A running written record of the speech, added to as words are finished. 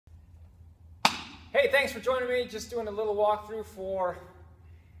Hey, thanks for joining me. Just doing a little walkthrough for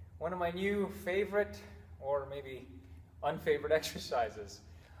one of my new favorite, or maybe unfavorite exercises.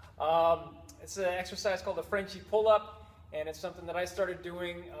 It's an exercise called the Frenchie Pull-up, and it's something that I started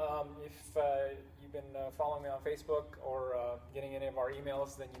doing. If you've been following me on Facebook or getting any of our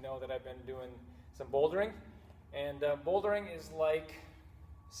emails, then you know that I've been doing some bouldering. And bouldering is like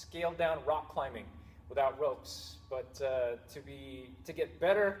scaled down rock climbing without ropes. But to get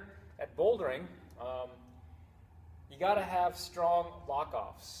better at bouldering, you got to have strong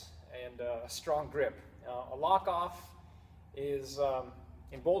lockoffs and a strong grip. A lockoff is,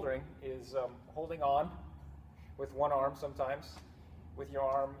 in bouldering, is holding on with one arm sometimes, with your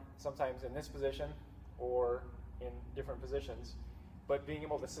arm sometimes in this position or in different positions, but being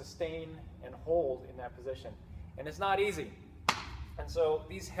able to sustain and hold in that position. And it's not easy. And so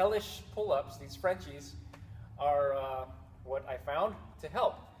these hellish pull-ups, these Frenchies, are what I found to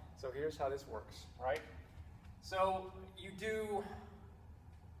help. So here's how this works, right? So you do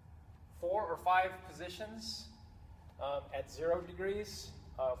 4 or 5 positions at 0 degrees,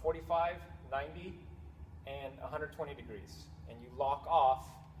 45, 90, and 120 degrees. And you lock off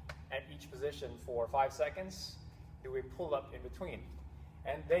at each position for 5 seconds, do a pull-up in between.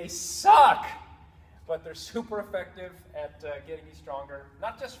 And they suck, but they're super effective at getting you stronger,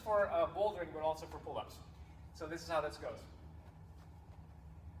 not just for bouldering, but also for pull-ups. So this is how this goes.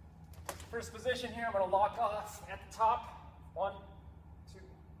 First position here, I'm going to lock off at the top. 1, 2,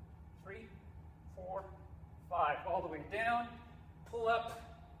 3, 4, 5. All the way down. Pull up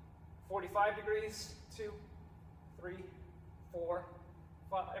 45 degrees. 2, 3, 4,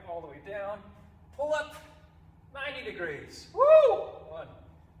 5. All the way down. Pull up 90 degrees. Woo! 1,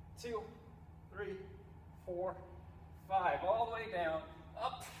 2, 3, 4, 5. All the way down.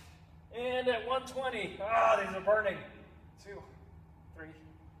 Up. And at 120. Ah, these are burning. 2, 3,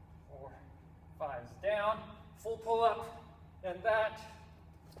 4, 5. Down. Full pull up. And that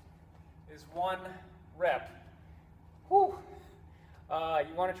is 1 rep. Whew.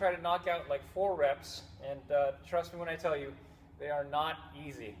 You want to try to knock out like 4 reps. And trust me when I tell you, they are not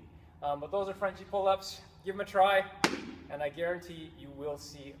easy. But those are Frenchie pull-ups. Give them a try. And I guarantee you will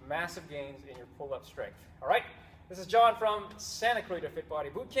see massive gains in your pull-up strength. All right? This is John from Santa Clarita Fit Body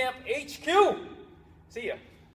Boot Camp HQ. See ya.